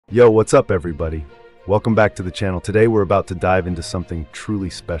Yo, what's up everybody? Welcome back to the channel. Today we're about to dive into something truly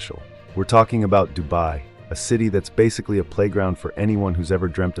special. We're talking about Dubai, a city that's basically a playground for anyone who's ever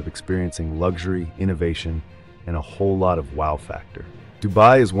dreamt of experiencing luxury, innovation, and a whole lot of wow factor.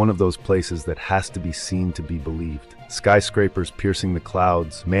 Dubai is one of those places that has to be seen to be believed. Skyscrapers piercing the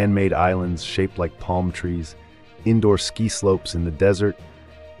clouds, man-made islands shaped like palm trees, indoor ski slopes in the desert.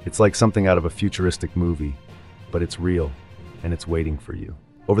 It's like something out of a futuristic movie, but it's real, and it's waiting for you.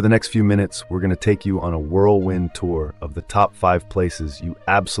 Over the next few minutes, we're going to take you on a whirlwind tour of the top 5 places you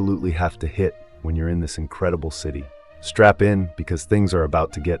absolutely have to hit when you're in this incredible city. Strap in because things are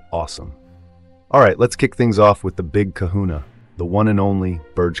about to get awesome. All right, let's kick things off with the big kahuna, the one and only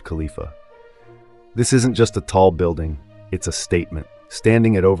Burj Khalifa. This isn't just a tall building, it's a statement.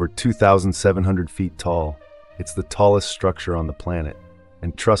 Standing at over 2,700 feet tall, it's the tallest structure on the planet.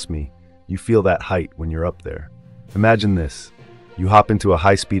 And trust me, you feel that height when you're up there. Imagine this. You hop into a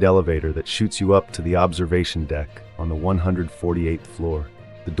high-speed elevator that shoots you up to the observation deck on the 148th floor.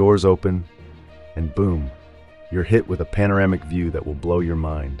 The doors open, and boom, you're hit with a panoramic view that will blow your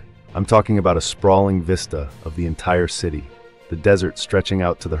mind. I'm talking about a sprawling vista of the entire city, the desert stretching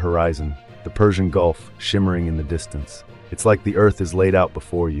out to the horizon, the Persian Gulf shimmering in the distance. It's like the earth is laid out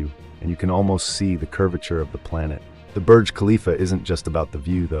before you, and you can almost see the curvature of the planet. The Burj Khalifa isn't just about the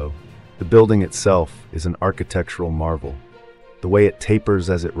view, though. The building itself is an architectural marvel. The way it tapers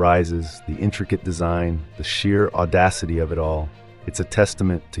as it rises, the intricate design, the sheer audacity of it all, it's a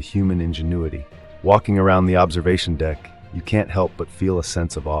testament to human ingenuity. Walking around the observation deck, you can't help but feel a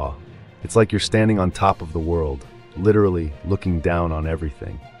sense of awe. It's like you're standing on top of the world, literally looking down on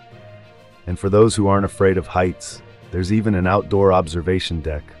everything. And for those who aren't afraid of heights, there's even an outdoor observation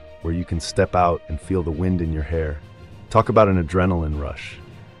deck where you can step out and feel the wind in your hair. Talk about an adrenaline rush.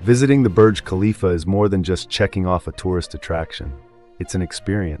 Visiting the Burj Khalifa is more than just checking off a tourist attraction. It's an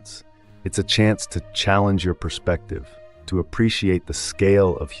experience. It's a chance to challenge your perspective, to appreciate the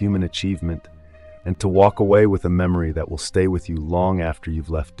scale of human achievement, and to walk away with a memory that will stay with you long after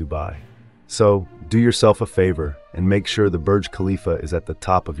you've left Dubai. So, do yourself a favor and make sure the Burj Khalifa is at the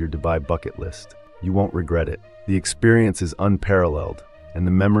top of your Dubai bucket list. You won't regret it. The experience is unparalleled, and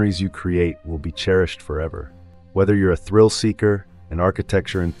the memories you create will be cherished forever. Whether you're a thrill seeker, an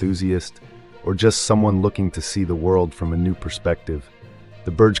architecture enthusiast, or just someone looking to see the world from a new perspective,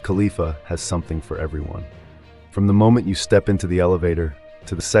 the Burj Khalifa has something for everyone. From the moment you step into the elevator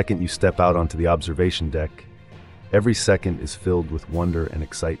to the second you step out onto the observation deck, every second is filled with wonder and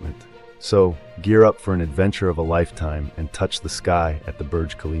excitement. So, gear up for an adventure of a lifetime and touch the sky at the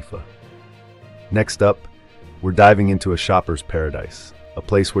Burj Khalifa. Next up, we're diving into a shopper's paradise, a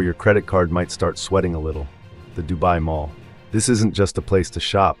place where your credit card might start sweating a little, the Dubai Mall. This isn't just a place to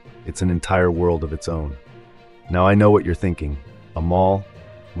shop, it's an entire world of its own. Now I know what you're thinking, a mall?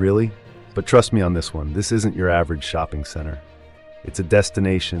 Really? But trust me on this one, this isn't your average shopping center. It's a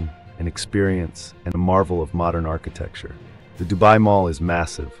destination, an experience, and a marvel of modern architecture. The Dubai Mall is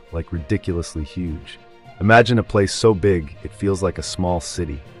massive, like ridiculously huge. Imagine a place so big, it feels like a small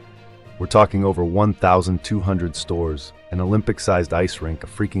city. We're talking over 1,200 stores, an Olympic-sized ice rink, a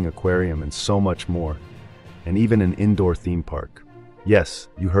freaking aquarium, and so much more. And even an indoor theme park. Yes,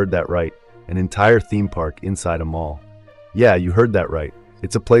 you heard that right. An entire theme park inside a mall. Yeah, you heard that right.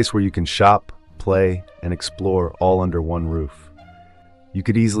 It's a place where you can shop, play, and explore all under one roof. You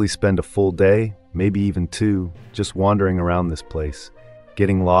could easily spend a full day, maybe even 2, just wandering around this place,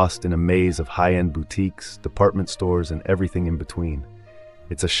 getting lost in a maze of high-end boutiques, department stores, and everything in between.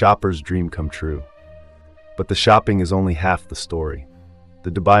 It's a shopper's dream come true. But the shopping is only half the story. The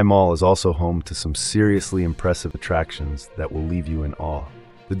Dubai Mall is also home to some seriously impressive attractions that will leave you in awe.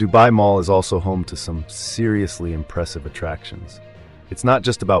 The Dubai Mall is also home to some seriously impressive attractions. It's not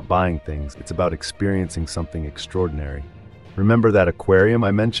just about buying things, it's about experiencing something extraordinary. Remember that aquarium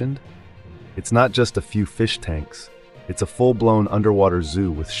I mentioned? It's not just a few fish tanks. It's a full-blown underwater zoo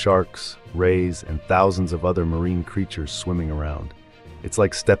with sharks, rays, and thousands of other marine creatures swimming around. It's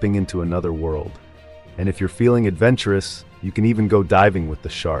like stepping into another world. And if you're feeling adventurous, you can even go diving with the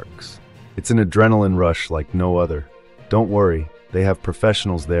sharks. It's an adrenaline rush like no other. Don't worry, they have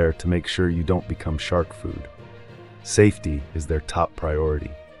professionals there to make sure you don't become shark food. Safety is their top priority.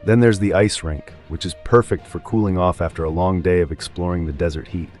 Then there's the ice rink, which is perfect for cooling off after a long day of exploring the desert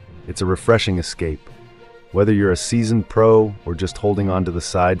heat. It's a refreshing escape. Whether you're a seasoned pro or just holding on to the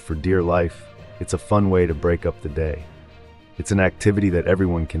side for dear life, it's a fun way to break up the day. It's an activity that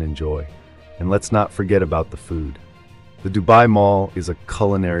everyone can enjoy. And let's not forget about the food. The Dubai Mall is a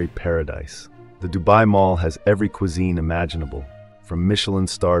culinary paradise. The Dubai Mall has every cuisine imaginable, from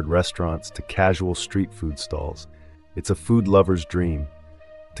Michelin-starred restaurants to casual street food stalls. It's a food lover's dream.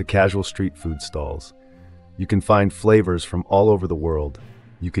 to casual street food stalls. You can find flavors from all over the world.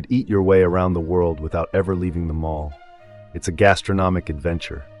 You could eat your way around the world without ever leaving the mall. It's a gastronomic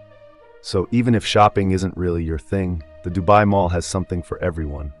adventure. So even if shopping isn't really your thing, the Dubai Mall has something for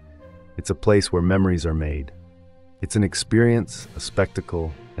everyone. It's a place where memories are made. It's an experience, a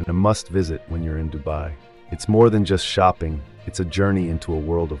spectacle, and a must-visit when you're in Dubai. It's more than just shopping, it's a journey into a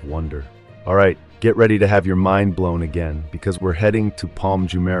world of wonder. All right, get ready to have your mind blown again, because we're heading to Palm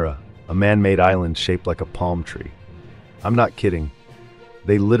Jumeirah, a man-made island shaped like a palm tree. I'm not kidding.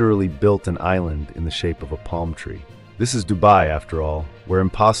 They literally built an island in the shape of a palm tree. This is Dubai, after all, where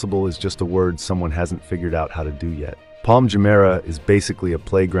impossible is just a word someone hasn't figured out how to do yet. Palm Jumeirah is basically a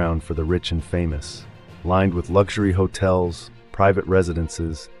playground for the rich and famous, lined with luxury hotels, private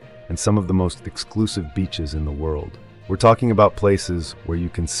residences, and some of the most exclusive beaches in the world. We're talking about places where you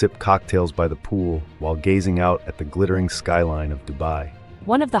can sip cocktails by the pool while gazing out at the glittering skyline of Dubai.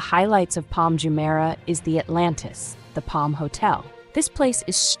 One of the highlights of Palm Jumeirah is the Atlantis, the Palm Hotel. This place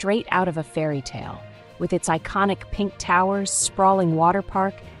is straight out of a fairy tale, with its iconic pink towers, sprawling water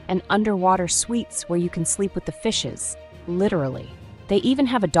park, and underwater suites where you can sleep with the fishes, literally. They even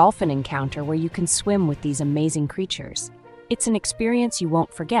have a dolphin encounter where you can swim with these amazing creatures. It's an experience you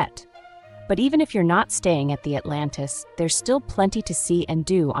won't forget. But even if you're not staying at the Atlantis, there's still plenty to see and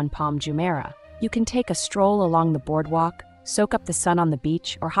do on Palm Jumeirah. You can take a stroll along the boardwalk, soak up the sun on the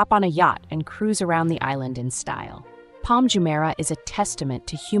beach, or hop on a yacht and cruise around the island in style. Palm Jumeirah is a testament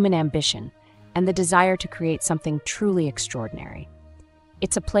to human ambition and the desire to create something truly extraordinary.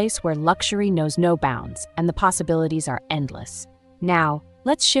 It's a place where luxury knows no bounds and the possibilities are endless. Now,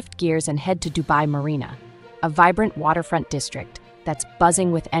 let's shift gears and head to Dubai Marina, a vibrant waterfront district that's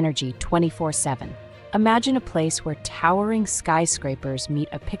buzzing with energy 24/7. Imagine a place where towering skyscrapers meet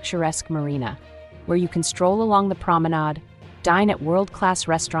a picturesque marina, where you can stroll along the promenade, dine at world-class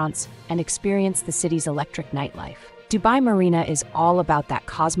restaurants, and experience the city's electric nightlife. Dubai Marina is all about that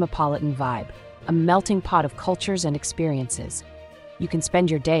cosmopolitan vibe, a melting pot of cultures and experiences. You can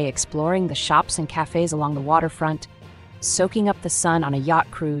spend your day exploring the shops and cafes along the waterfront, soaking up the sun on a yacht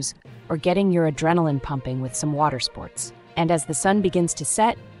cruise, or getting your adrenaline pumping with some water sports. And as the sun begins to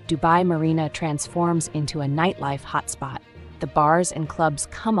set, Dubai Marina transforms into a nightlife hotspot. The bars and clubs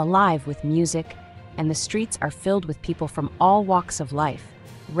come alive with music, and the streets are filled with people from all walks of life,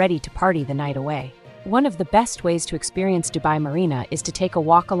 ready to party the night away. One of the best ways to experience Dubai Marina is to take a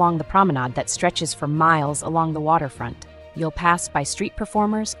walk along the promenade that stretches for miles along the waterfront. You'll pass by street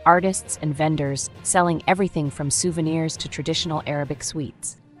performers, artists, and vendors selling everything from souvenirs to traditional Arabic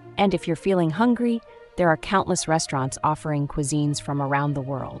sweets. And if you're feeling hungry, there are countless restaurants offering cuisines from around the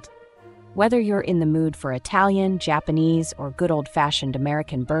world. Whether you're in the mood for Italian, Japanese, or good old-fashioned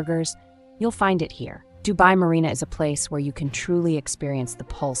American burgers, you'll find it here. Dubai Marina is a place where you can truly experience the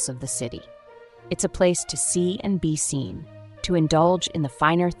pulse of the city. It's a place to see and be seen, to indulge in the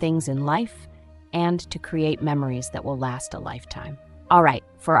finer things in life, and to create memories that will last a lifetime. All right,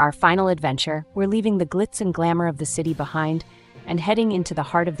 for our final adventure, we're leaving the glitz and glamour of the city behind and heading into the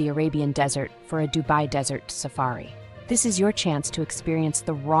heart of the Arabian desert for a Dubai desert safari. This is your chance to experience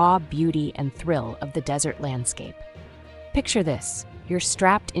the raw beauty and thrill of the desert landscape. Picture this: you're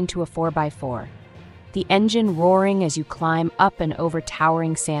strapped into a 4x4, the engine roaring as you climb up and over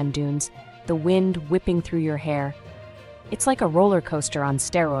towering sand dunes, the wind whipping through your hair. It's like a roller coaster on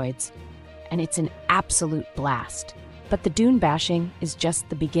steroids, and it's an absolute blast. But the dune bashing is just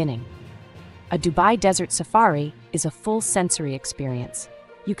the beginning. A Dubai desert safari is a full sensory experience.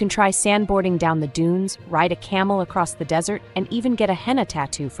 You can try sandboarding down the dunes, ride a camel across the desert, and even get a henna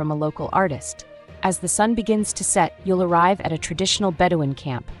tattoo from a local artist. As the sun begins to set, you'll arrive at a traditional Bedouin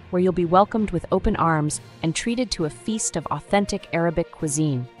camp, where you'll be welcomed with open arms and treated to a feast of authentic Arabic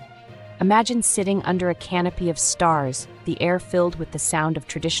cuisine. Imagine sitting under a canopy of stars, the air filled with the sound of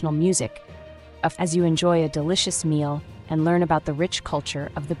traditional music, as you enjoy a delicious meal and learn about the rich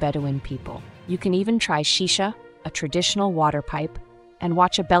culture of the Bedouin people. You can even try shisha, a traditional water pipe, and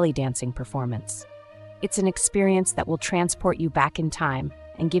watch a belly dancing performance. It's an experience that will transport you back in time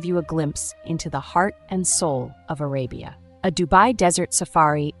and give you a glimpse into the heart and soul of Arabia. A Dubai desert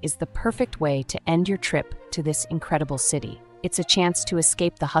safari is the perfect way to end your trip to this incredible city. It's a chance to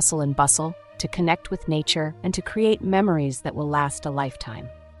escape the hustle and bustle, to connect with nature, and to create memories that will last a lifetime.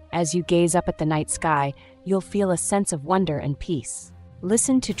 As you gaze up at the night sky, you'll feel a sense of wonder and peace.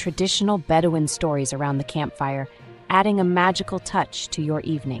 Listen to traditional Bedouin stories around the campfire, adding a magical touch to your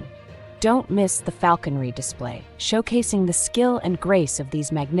evening. Don't miss the falconry display, showcasing the skill and grace of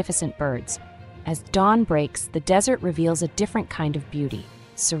these magnificent birds. As dawn breaks, the desert reveals a different kind of beauty,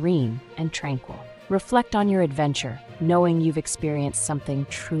 serene and tranquil. Reflect on your adventure, knowing you've experienced something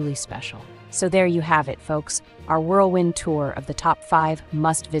truly special. So there you have it, folks, our whirlwind tour of the top 5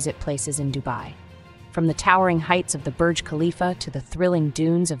 must-visit places in Dubai. From the towering heights of the Burj Khalifa to the thrilling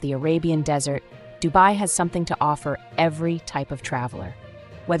dunes of the Arabian Desert, Dubai has something to offer every type of traveler.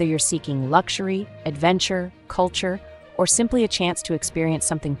 Whether you're seeking luxury, adventure, culture, or simply a chance to experience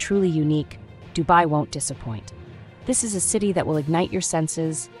something truly unique, Dubai won't disappoint. This is a city that will ignite your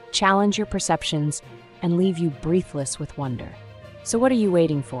senses, challenge your perceptions, and leave you breathless with wonder. So what are you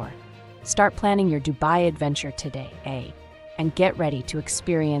waiting for? Start planning your Dubai adventure today, and get ready to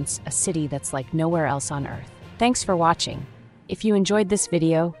experience a city that's like nowhere else on Earth. Thanks for watching. If you enjoyed this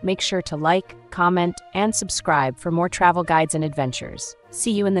video, make sure to like, comment, and subscribe for more travel guides and adventures.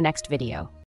 See you in the next video.